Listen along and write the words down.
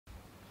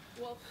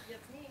Well,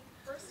 it's me.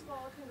 First of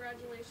all,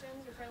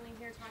 congratulations. You're finally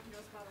here talking to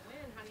us about a win.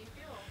 How do you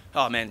feel?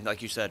 Oh man,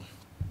 like you said,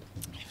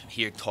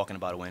 here talking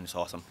about a win is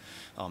awesome.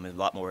 It's a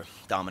lot more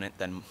dominant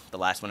than the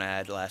last one I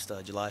had last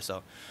July.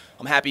 So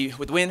I'm happy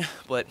with the win,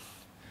 but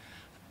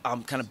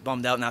I'm kind of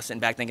bummed out now, sitting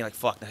back thinking like,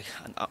 fuck,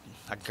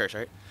 I can curse,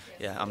 right?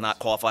 Yeah, I'm not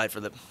qualified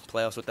for the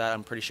playoffs with that.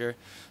 I'm pretty sure,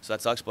 so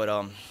that sucks. But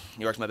New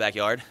York's my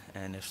backyard,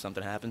 and if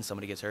something happens,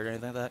 somebody gets hurt or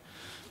anything like that,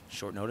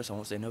 short notice, I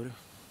won't say no to.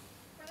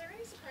 Were there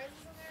any surprises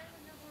in there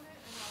in your opponent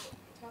and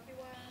how tough he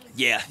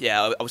was?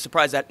 Yeah, I was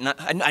surprised that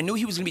I knew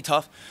he was gonna be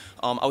tough.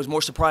 I was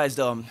more surprised.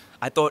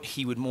 I thought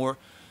he would more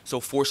so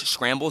force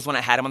scrambles when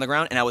I had him on the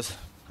ground, and I was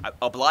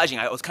obliging.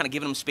 I was kind of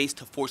giving him space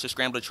to force a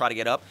scramble to try to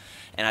get up,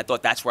 and I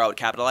thought that's where I would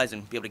capitalize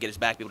and be able to get his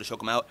back, be able to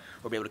choke him out,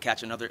 or be able to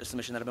catch another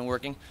submission that I've been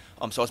working.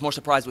 So I was more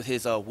surprised with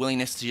his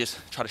willingness to just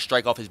try to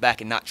strike off his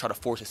back and not try to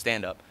force a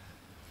stand up.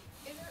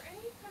 Is there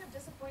any kind of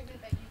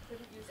disappointment that you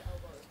couldn't use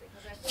elbows?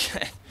 Because I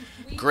feel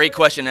like Great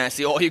question,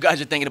 Nancy. All you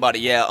guys are thinking about it.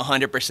 Yeah,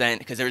 100%.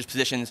 Because there was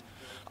positions,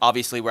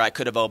 obviously, where I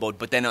could have elbowed,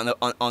 but then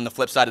on the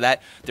flip side of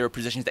that, there were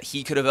positions that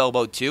he could have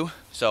elbowed too.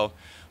 So,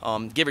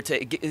 give or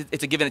take,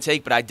 it's a give and a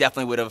take. But I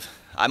definitely would have.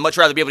 I'd much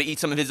rather be able to eat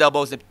some of his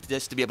elbows than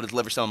just to be able to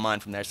deliver some of mine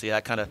from there. So yeah,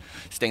 that kind of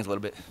stings a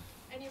little bit.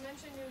 And you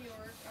mentioned New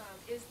York.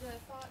 Is the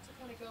thought to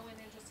kind of go in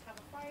and just have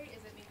a fight?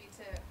 Is it maybe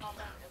to hop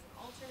on as an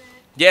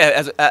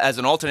alternate? Yeah, as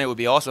an alternate would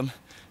be awesome.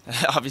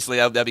 Obviously,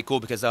 that'd be cool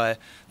because I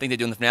think they're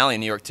doing the finale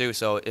in New York too.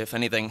 So if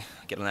anything,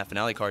 get on that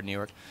finale card in New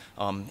York.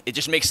 It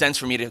just makes sense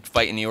for me to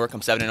fight in New York. I'm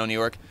 7-0 New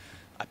York.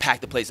 I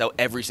pack the place out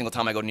every single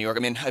time I go to New York. I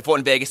mean, I fought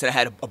in Vegas and I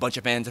had a bunch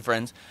of fans and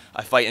friends.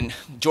 I fight in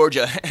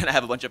Georgia and I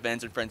have a bunch of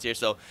fans and friends here.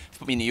 So if you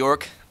put me in New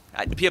York,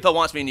 the PFL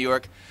wants me in New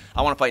York.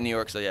 I want to fight in New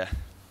York. So yeah.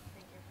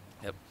 Thank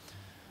you. Yep.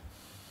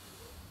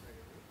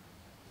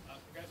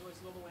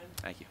 Congratulations on the win.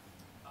 Thank you.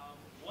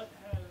 What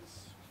has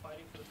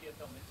fighting for the PFL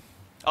meant to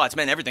you? Oh, it's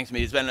meant everything to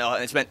me.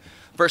 It's meant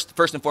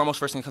first and foremost,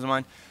 first thing that comes to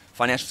mind,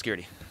 financial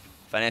security,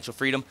 financial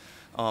freedom.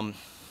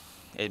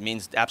 It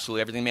means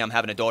absolutely everything to me. I'm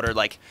having a daughter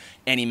like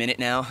any minute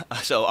now,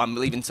 so I'm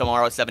leaving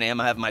tomorrow at 7 a.m.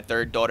 I have my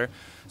third daughter,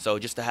 so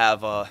just to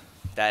have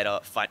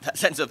that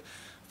sense of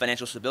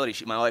financial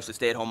stability. My wife's a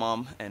stay-at-home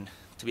mom, and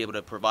to be able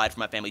to provide for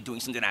my family, doing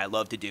something I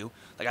love to do.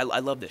 Like I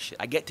love this shit.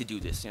 I get to do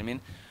this. You know what I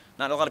mean?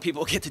 Not a lot of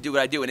people get to do what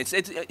I do, and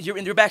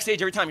you're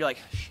backstage every time. You're like,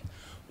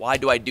 why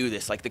do I do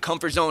this? Like the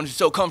comfort zone is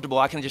so comfortable.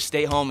 I can just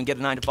stay home and get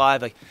a 9 to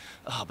 5. Like,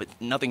 oh, but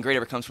nothing great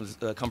ever comes from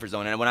the comfort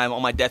zone. And when I'm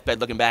on my deathbed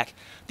looking back,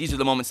 these are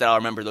the moments that I'll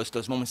remember.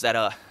 Those moments that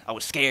I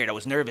was scared, I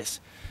was nervous,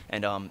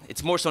 and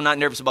it's more so not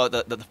nervous about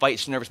the fight,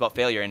 just nervous about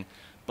failure.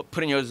 But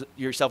putting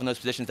yourself in those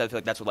positions, I feel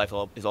like that's what life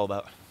is all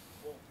about.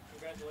 Well,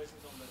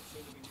 congratulations on the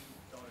soon-to-be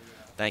new daughter you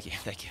have. Thank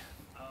you.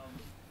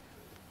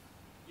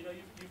 You know,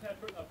 you've had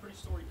a pretty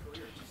storied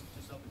career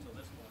just up until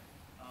this point.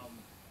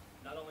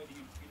 Not only do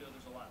you know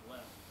there's a lot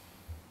left,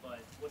 but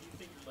what do you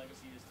think your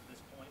legacy is to this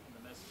point and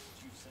the message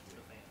that you've sent to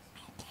the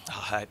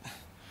fans?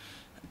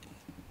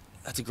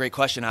 That's a great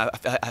question. I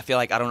feel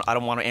like I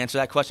don't want to answer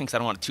that question because I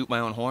don't want to toot my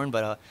own horn.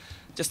 But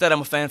just that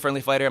I'm a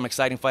fan-friendly fighter. I'm an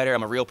exciting fighter.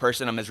 I'm a real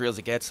person. I'm as real as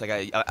it gets.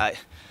 Like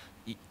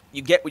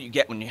you get what you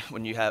get when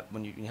you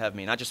have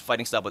me. Not just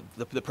fighting style, but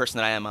the person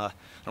that I am. I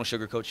don't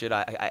sugarcoat shit.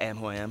 I am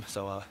who I am.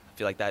 So I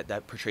feel like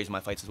that portrays my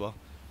fights as well.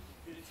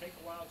 Did it take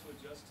a while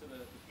to adjust to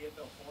the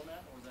PFL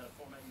format, or was that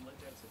a format you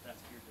looked at and said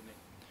that's weird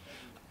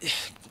to me?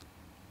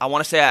 I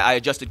want to say I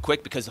adjusted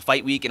quick because the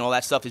fight week and all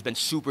that stuff has been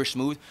super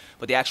smooth,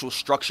 but the actual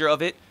structure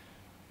of it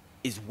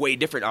is way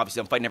different.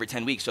 Obviously, I'm fighting every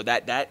 10 weeks, so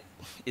that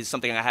is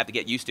something I have to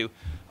get used to.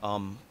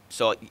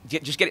 So I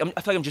feel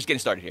like I'm just getting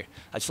started here.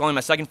 It's only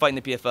my second fight in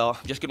the PFL.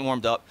 I'm just getting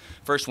warmed up.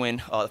 First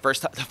win.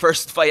 The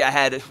first fight I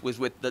had was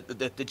with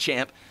the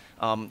champ.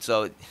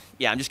 So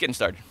yeah, I'm just getting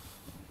started.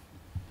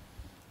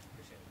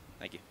 Appreciate it.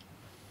 Thank you.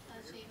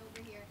 Shane,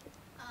 over here.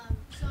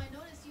 So I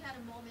noticed you had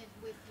a moment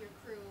with your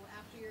crew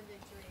after your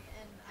victory,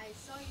 and I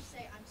saw you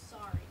say, "I'm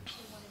sorry" to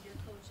one of your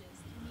coaches.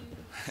 Can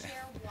you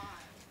share why?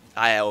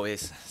 I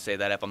always say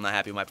that if I'm not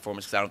happy with my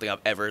performance because I don't think I've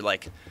ever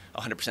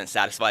 100%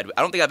 satisfied.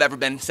 I don't think I've ever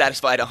been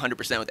satisfied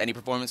 100% with any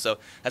performance. So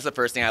that's the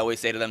first thing I always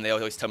say to them. They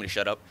always tell me to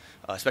shut up,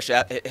 especially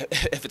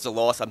if it's a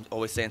loss. I'm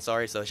always saying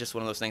sorry. So it's just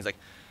one of those things. Like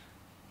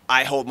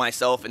I hold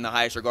myself in the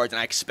highest regards, and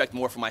I expect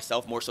more from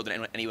myself more so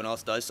than anyone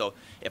else does. So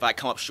if I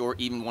come up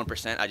short, even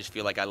 1%, I just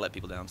feel like I let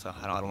people down. So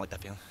I don't like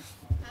that feeling.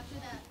 After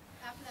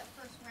that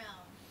first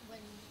round, when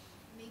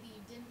maybe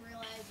you didn't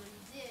realize, or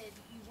you did,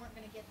 you weren't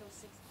going to get those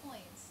 6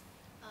 points.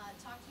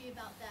 Talk to me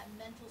about that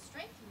mental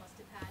strength you must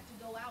have had to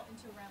go out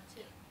into round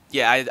 2.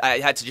 Yeah, I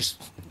had to just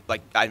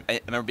I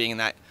remember being in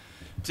that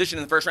position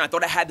in the first round. I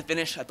thought I had to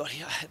finish. I thought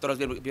I was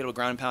going to be able to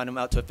ground and pound him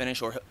out to a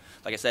finish, or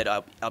like I said,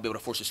 I'll be able to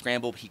force a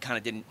scramble. But he kind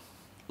of didn't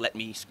let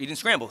me. He didn't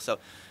scramble, so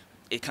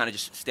it kind of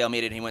just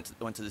stalemated. And he went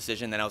to the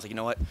decision. Then I was like, you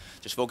know what?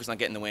 Just focus on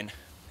getting the win.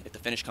 If the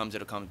finish comes,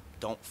 it'll come.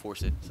 Don't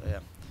force it. So yeah.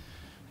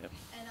 Yep.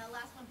 And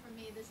last one for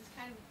me. This is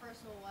kind of a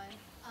personal one.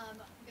 I'm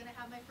gonna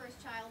have my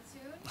first child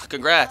soon.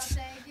 Congrats.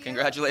 Thank you.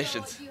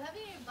 Congratulations. So, do you have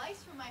any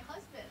advice for my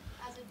husband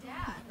as a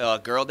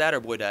dad? Girl dad or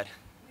boy dad?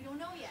 We don't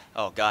know yet.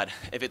 Oh God,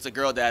 if it's a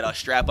girl, Dad,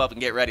 strap up and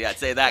get ready. I'd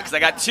say that because I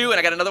got 2 and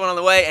I got another one on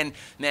the way. And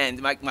man,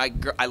 my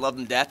girl, I love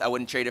them to death. I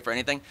wouldn't trade it for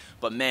anything.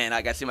 But man,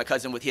 I got to see my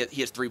cousin with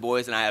he has 3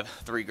 boys and I have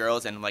 3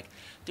 girls. And I'm like,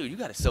 dude, you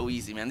got it so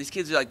easy, man. These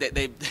kids are like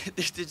they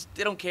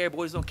don't care.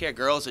 Boys don't care.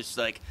 Girls are just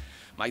like,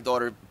 my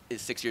daughter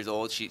is 6 years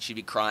old. She'd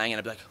be crying and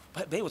I'd be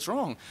like, babe, what's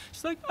wrong?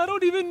 She's like, I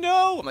don't even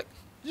know. I'm like,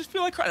 I just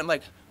feel like crying. I'm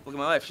like, look at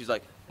my wife. She's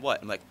like,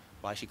 what? I'm like,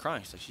 why is she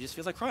crying? She's like, she just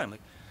feels like crying. I'm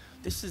like,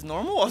 this is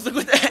normal? I was like,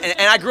 what the?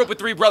 And I grew up with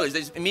 3 brothers.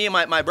 There's me and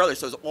my brother,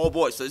 so it's all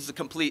boys. So this is a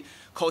complete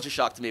culture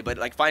shock to me. But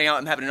like finding out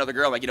I'm having another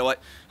girl, I'm like, you know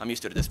what? I'm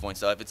used to it at this point.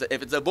 So if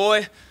it's a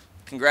boy,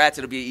 congrats,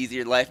 it'll be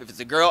easier life. If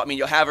it's a girl, I mean,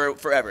 you'll have her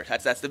forever.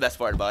 That's the best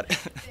part about it.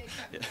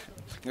 Yeah.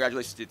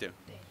 Congratulations to you too.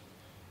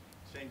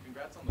 Shane,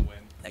 congrats on the win.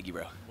 Thank you,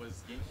 bro.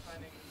 Was game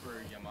planning for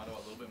Yamato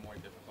a little bit more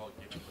difficult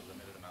given the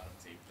limited amount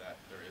of tape that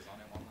there is on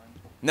him online?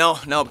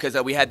 No, because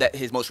we had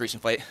his most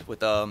recent fight with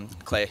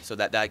Clay, so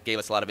that gave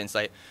us a lot of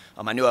insight.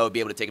 I knew I would be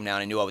able to take him down.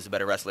 I knew I was a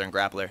better wrestler and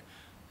grappler.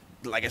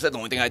 Like I said, the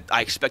only thing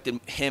I expected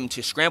him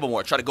to scramble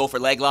more, try to go for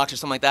leg locks or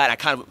something like that. I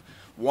kind of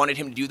wanted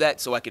him to do that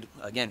so I could,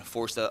 again,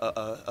 force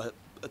a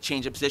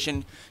change of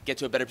position, get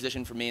to a better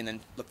position for me, and then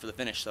look for the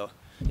finish. So,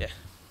 yeah.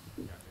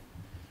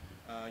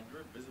 You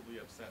were visibly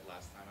upset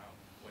last time out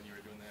when you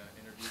were doing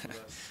the interview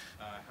with us.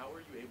 How were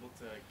you able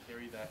to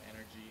carry that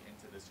energy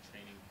into this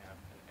training camp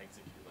and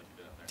execute like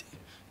you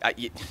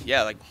did out there?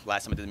 Yeah, like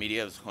last time I did the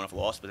media, it was going off a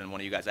loss, but then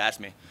one of you guys asked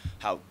me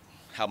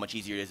how much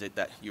easier is it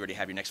that you already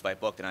have your next fight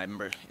booked, and I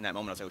remember in that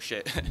moment I was like, oh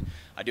shit,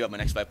 I do have my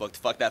next fight booked.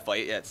 Fuck that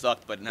fight, yeah, it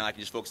sucked, but now I can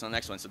just focus on the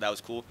next one, so that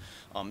was cool.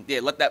 Yeah,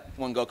 let that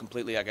one go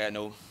completely. I got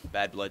no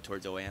bad blood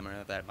towards OAM or anything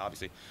like that.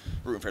 Obviously,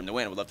 rooting for him to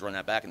win. I would love to run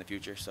that back in the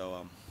future,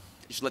 so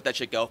just let that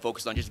shit go,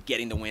 focus on just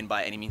getting the win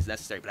by any means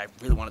necessary, but I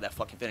really wanted that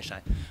fucking finish, and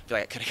I feel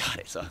like I could have got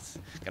it, so it's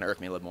going to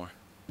irk me a little more.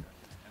 And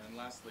then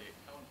lastly,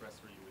 how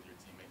impressed were you with your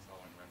teammates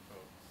following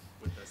Renfro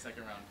with the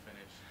second round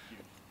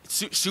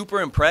finish? Super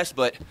impressed,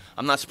 but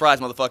I'm not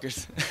surprised,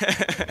 motherfuckers.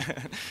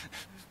 Thank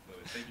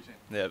you,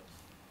 Shane. Yep.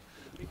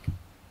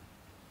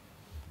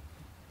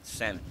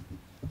 Salmon.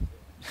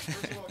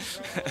 First of all,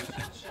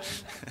 congratulations,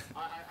 Shane.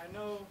 I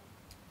know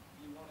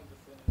you wanted to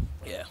finish.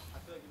 But Yeah. I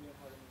feel like you knew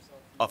part of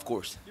yourself. Of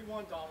course. You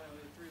won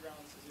dominantly, 3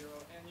 rounds to 0,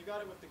 and you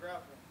got it with the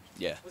grappling.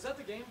 Yeah. Was that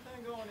the game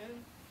plan going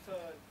in to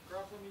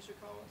grapple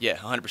Nishikawa? Yeah,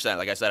 100%.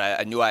 Like I said,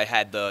 I knew I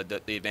had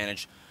the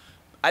advantage.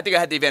 I think I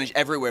had the advantage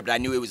everywhere, but I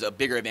knew it was a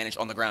bigger advantage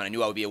on the ground. I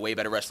knew I would be a way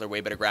better wrestler,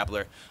 way better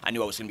grappler. I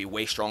knew I was going to be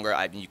way stronger.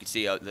 I mean, you could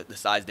see the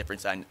size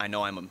difference. I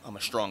know I'm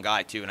a strong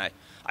guy, too, and I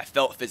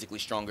felt physically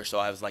stronger, so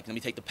I was like, let me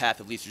take the path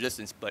of least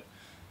resistance. But,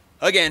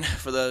 again,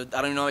 for I don't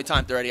even know how many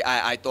times already,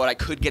 I thought I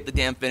could get the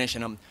damn finish,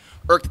 and I'm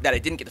irked that I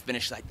didn't get the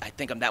finish. I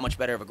think I'm that much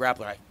better of a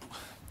grappler.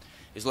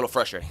 It's a little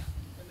frustrating.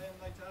 And then,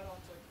 like, to add on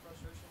to like, the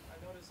frustration,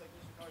 I noticed, like,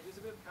 Nishikawa, he was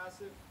a bit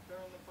passive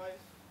during the fight.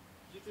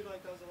 Do you feel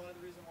like that was a lot of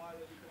the reason why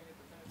that he couldn't get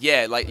the finish?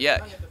 Yeah, like, yeah. He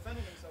kind of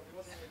defended himself. He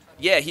wasn't really trying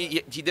to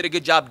Yeah, he did a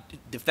good job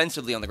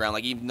defensively on the ground.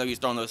 Like, even though he was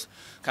throwing those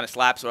kind of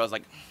slaps where I was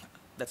like,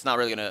 that's not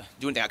really going to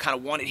do anything. I kind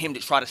of wanted him to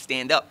try to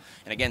stand up.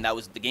 And, again, that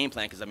was the game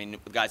plan because, I mean,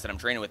 the guys that I'm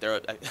training with,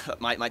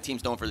 my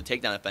team's known for the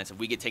takedown defense. If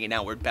we get taken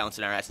down, we're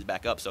bouncing our asses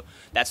back up. So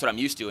that's what I'm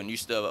used to. And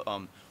used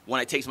to, when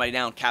I take somebody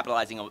down,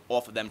 capitalizing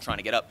off of them trying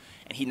to get up.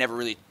 And he never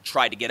really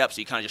tried to get up, so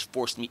he kind of just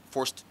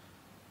forced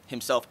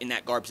himself in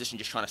that guard position,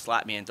 just trying to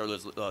slap me and throw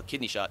those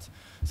kidney shots.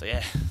 So,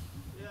 yeah.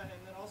 Yeah, and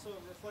then also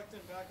reflecting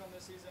back on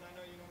this season, I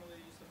know you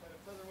normally used to fight at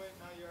featherweight.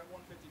 Now you're at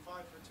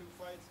 155 for 2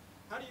 fights.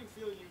 How do you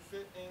feel you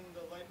fit in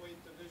the lightweight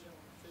division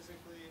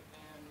physically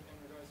and in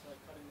regards to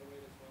like cutting the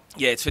weight as well?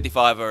 Yeah, it's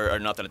 55 or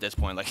nothing at this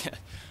point. Like,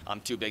 I'm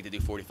too big to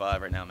do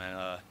 45 right now,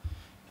 man.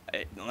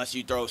 Unless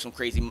you throw some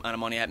crazy amount of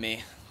money at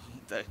me,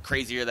 the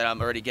crazier that I'm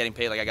already getting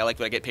paid. Like, I like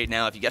what I get paid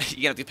now. If you're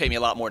gonna have to pay me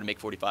a lot more to make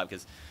 45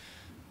 because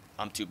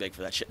I'm too big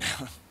for that shit now.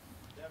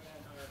 Yeah, man.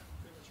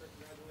 Premature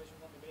congratulations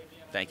on the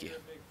baby. And Thank you. You're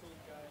a big food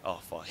guy. Oh,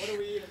 fuck. What are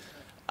we eating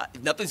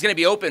tonight? Nothing's gonna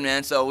be open,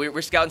 man. So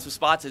we're scouting some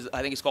spots.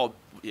 I think it's called.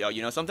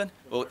 You know something?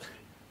 Well,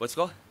 what's it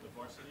called? The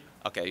varsity?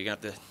 Okay, you're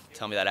gonna have to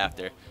tell me that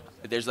after.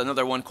 There's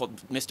another one called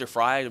Mr.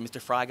 Fry or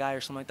Mr. Fry Guy or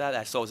something like that.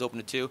 I saw it was open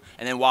to 2,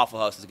 and then Waffle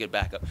House is a good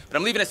backup. But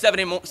I'm leaving at 7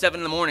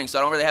 in the morning, so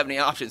I don't really have any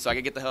options. So I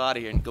can get the hell out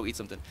of here and go eat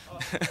something.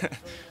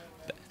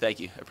 Thank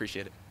you, I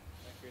appreciate it.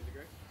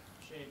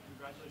 Shane,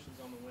 congratulations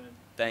on the win.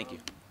 Thank you.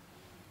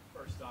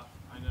 First off,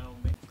 I know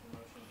making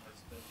promotion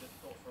has been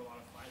difficult for a lot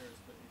of fighters,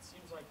 but it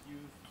seems like you've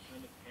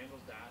kind of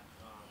handled that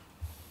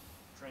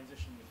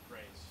transition with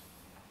grace.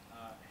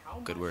 How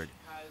Good much word.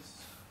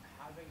 has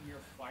having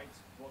your fights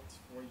booked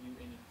for you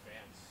in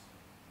advance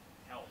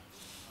helped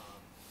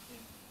in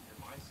your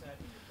mindset,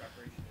 in your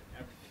preparation, and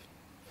everything?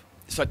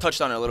 So I touched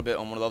on it a little bit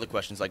on one of the other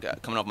questions. Like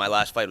coming off my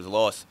last fight was a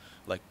loss.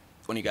 Like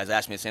when you guys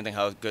asked me the same thing,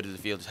 how good does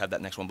it feel to have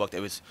that next one booked? It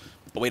was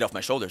a weight off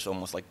my shoulders,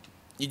 almost like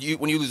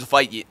when you lose a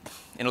fight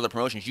in other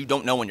promotions, you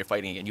don't know when you're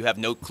fighting again. You have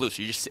no clue.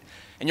 So you just sit,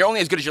 and you're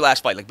only as good as your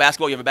last fight. Like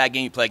basketball, you have a bad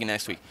game, you play again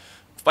next week.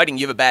 Fighting,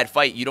 you have a bad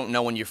fight, you don't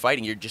know when you're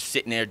fighting. You're just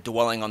sitting there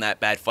dwelling on that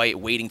bad fight,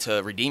 waiting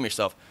to redeem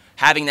yourself.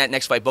 Having that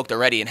next fight booked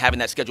already and having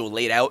that schedule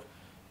laid out,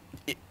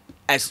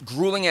 as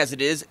grueling as it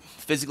is,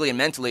 physically and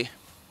mentally,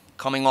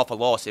 coming off a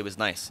loss, it was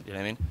nice. You know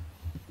what I mean?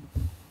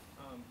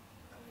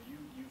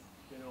 You've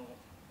been all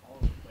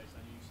over the place.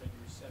 I know you said you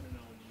were 7-0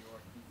 in New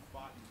York. You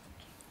fought in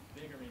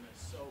big arenas.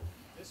 So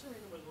this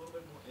arena was a little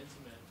bit more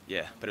intimate.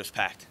 Yeah, but it was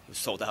packed. It was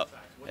sold out.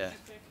 What Yeah. did you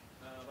think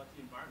about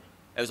the environment?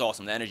 It was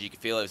awesome. The energy, you could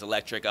feel it. It was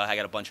electric. I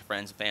got a bunch of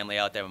friends and family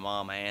out there. My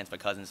mom, my aunts, my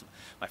cousins,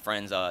 my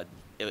friends.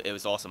 It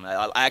was awesome.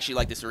 I actually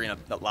like this arena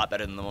a lot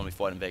better than the one we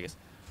fought in Vegas.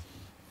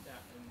 Yeah,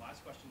 and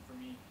last question for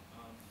me.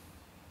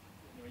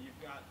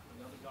 You've got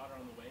another daughter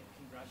on the way.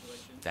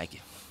 Congratulations. Thank you.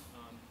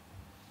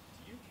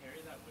 Do you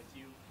carry that with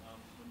you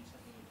when you step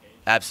in the cage?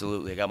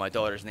 Absolutely. I got my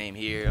daughter's name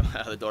here,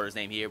 my other daughter's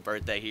name here,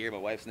 birthday here, my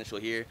wife's initial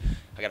here.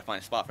 I got to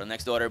find a spot for the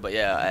next daughter, but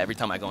yeah, every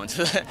time I go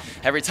into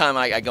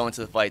I go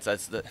into the fights,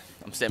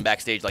 I'm sitting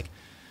backstage like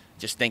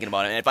just thinking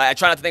about it. And if I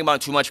try not to think about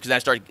it too much because I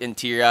start getting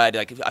teary-eyed.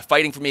 Like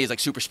fighting for me is like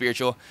super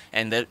spiritual,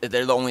 and they're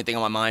the only thing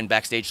on my mind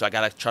backstage. So I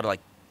gotta try to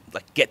like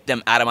get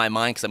them out of my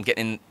mind because I'm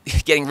getting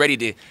ready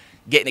to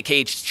get in a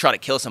cage to try to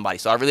kill somebody.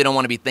 So I really don't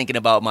want to be thinking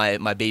about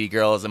my baby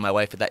girls and my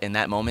wife in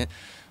that moment.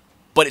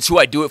 But it's who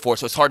I do it for,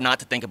 so it's hard not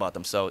to think about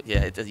them. So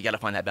yeah, you got to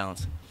find that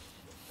balance.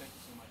 Thank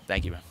you so much.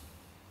 Thank you, man.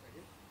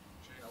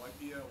 Shane, I like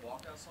the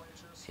walkout song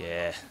you chose.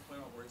 Yeah. Play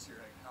on words here.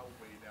 Like, how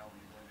way down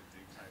were you going to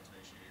dig tight to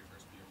make sure you get your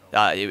first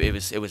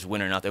PFL? It was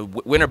win or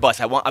nothing. Win or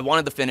bust. I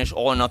wanted the finish,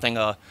 all or nothing.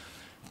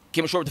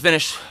 Came short with the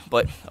finish,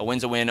 but a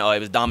win's a win. It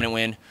was a dominant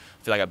win.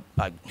 I feel like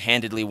I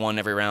handedly won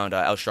every round.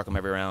 I outstruck him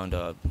every round,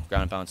 ground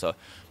and pound. So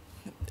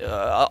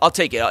I'll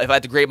take it. If I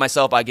had to grade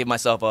myself, I'd give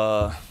myself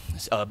a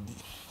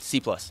C+.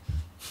 And also,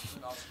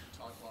 you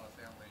talked a lot of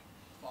family.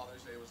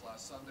 Father's Day was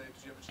last Sunday.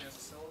 Did you have a chance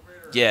to celebrate?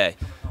 Or Yeah.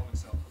 coming home and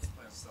what's the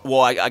plan to celebrate?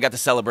 Well, I got to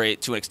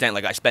celebrate to an extent.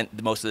 Like I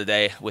spent most of the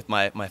day with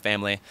my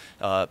family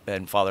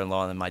and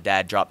father-in-law, and then my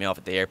dad dropped me off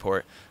at the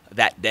airport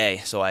that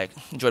day. So I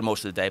enjoyed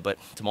most of the day. But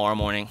tomorrow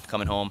morning,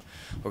 coming home,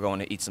 we're going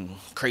to eat some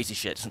crazy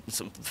shit.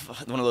 Some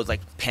one of those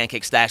like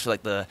pancake stacks with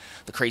like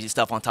the crazy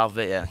stuff on top of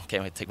it. Yeah,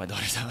 can't wait to take my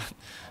daughters out.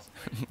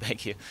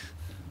 Thank you.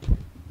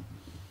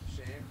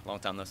 Shane, Long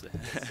time no see.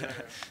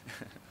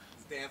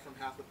 it's Dan from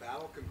Half the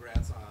Battle.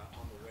 Congrats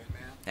on the win,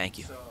 man. Thank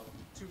you. So,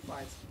 2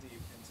 fights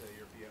deep into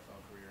your PFL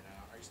career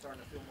now. Are you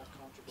starting to feel more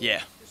comfortable?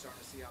 Yeah. You're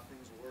starting to see how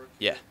things work?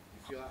 Yeah.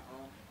 You feel at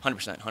home?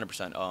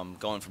 100%.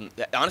 Going from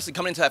honestly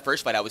coming into that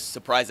first fight, I was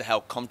surprised at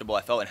how comfortable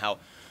I felt and how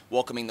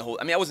welcoming the whole.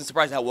 I mean, I wasn't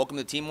surprised at how welcome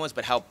the team was,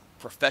 but how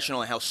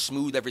professional and how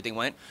smooth everything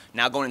went.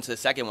 Now going into the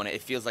second one,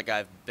 it feels like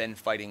I've been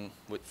fighting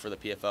for the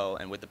PFL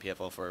and with the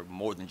PFL for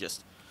more than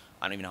just.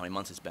 I don't even know how many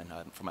months it's been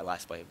for my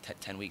last fight,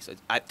 10 weeks.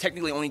 I've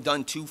technically only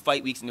done 2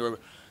 fight weeks, and they were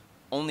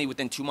only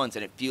within 2 months,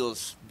 and it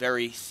feels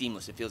very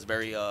seamless. It feels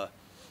very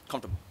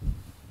comfortable.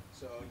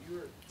 So, you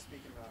were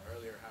speaking about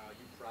earlier how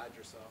you pride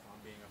yourself on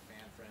being a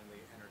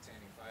fan-friendly,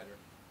 entertaining fighter.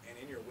 And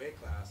in your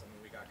weight class, I mean,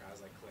 we got guys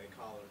like Clay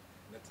Collar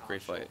and Tom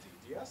Great fight.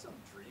 Schulte. Do you have some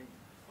dream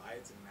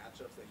fights and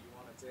matchups that you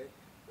want to take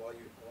while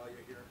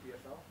you're here in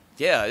PFL?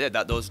 Yeah,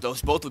 those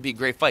both would be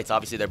great fights.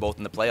 Obviously, they're both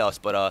in the playoffs,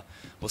 but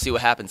we'll see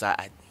what happens.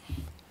 I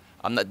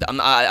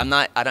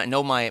don't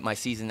know my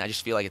season. I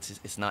just feel like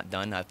it's not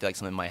done. I feel like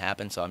something might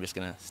happen, so I'm just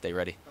gonna stay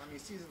ready. I mean,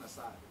 season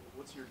aside,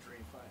 what's your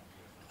dream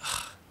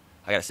fight?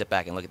 I gotta sit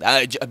back and look at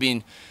that. I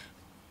mean,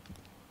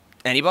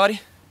 anybody?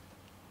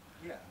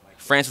 Yeah, like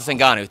Francis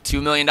Ngannou,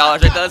 $2 million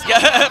right there. Let's go.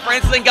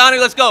 Francis Ngannou,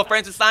 let's go.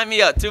 Francis, sign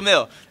me up, $2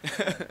 million.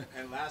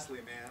 And lastly,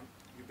 man,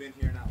 you've been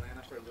here in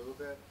Atlanta for a little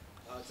bit.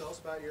 Tell us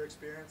about your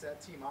experience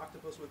at Team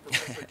Octopus with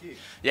Professor Key.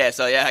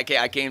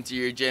 I came to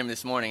your gym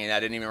this morning, and I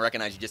didn't even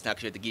recognize you just now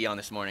because you had the gi on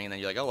this morning. And then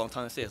you're like, oh, long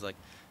time to see. I was like,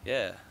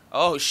 yeah.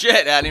 Oh, shit,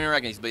 I didn't even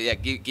recognize you. But yeah,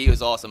 Gi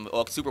was awesome.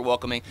 Super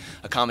welcoming,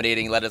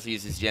 accommodating, let us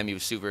use his gym. He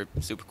was super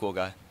cool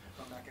guy.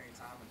 Come back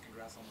anytime, and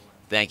congrats on the win.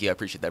 Thank you. I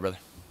appreciate that, brother.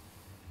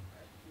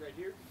 Right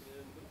here,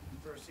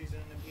 first season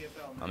in the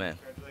PFL. Oh, man.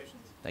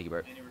 Congratulations. Thank you,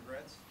 Bert. Any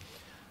regrets?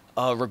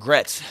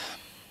 Regrets.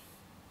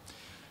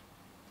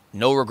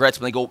 No regrets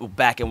when they go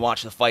back and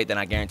watch the fight, then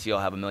I guarantee I'll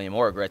have a million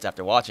more regrets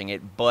after watching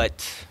it.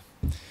 But,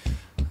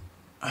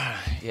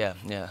 yeah.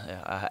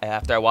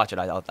 After I watch it,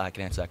 I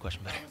can answer that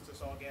question better. Promised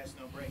us all gas,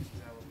 no brakes. Is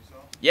that what we saw?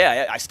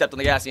 Yeah, I stepped on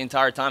the gas the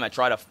entire time. I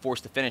tried to force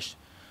the finish.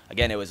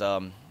 Again, it was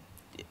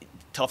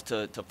tough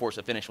to force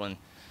a finish when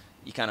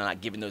you're kind of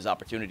not given those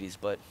opportunities.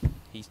 But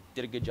he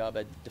did a good job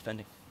at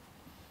defending.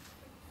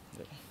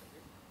 Good.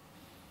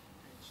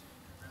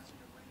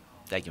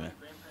 Thank you, man.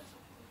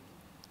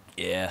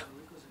 Yeah.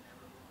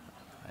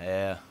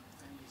 Yeah.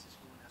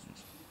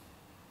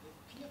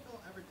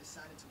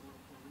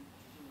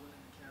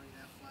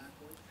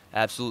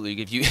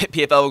 Absolutely. If you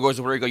PFL goes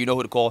to Puerto Rico, you know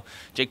who to call.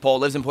 Jake Paul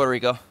lives in Puerto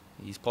Rico.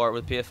 He's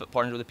partnered with the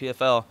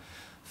PFL.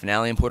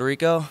 Finale in Puerto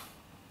Rico.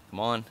 Come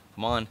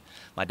on.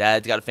 My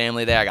dad's got a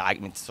family there.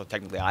 So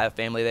technically I have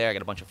family there. I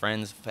got a bunch of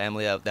friends,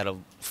 family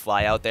that'll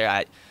fly out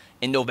there.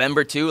 In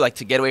November too, like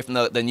to get away from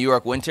the New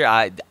York winter,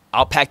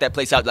 I'll pack that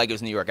place out like it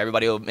was New York.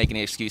 Everybody will make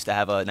any excuse to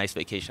have a nice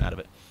vacation out of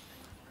it.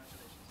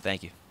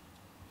 Thank you.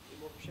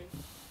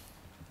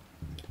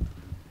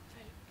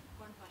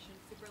 One question,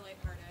 super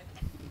lighthearted.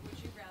 Would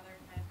you rather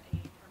have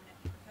a permanent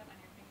paper cut on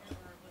your finger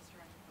or a blister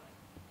on your foot?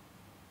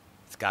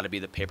 It's got to be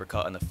the paper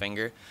cut on the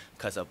finger,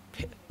 because a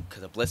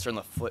blister on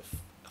the foot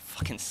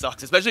fucking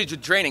sucks, especially to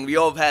training. We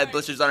all have had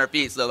blisters on our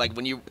feet, so like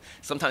when you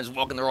sometimes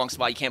walk in the wrong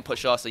spot, you can't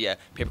push off. So yeah,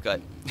 paper cut.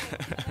 And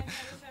I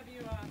was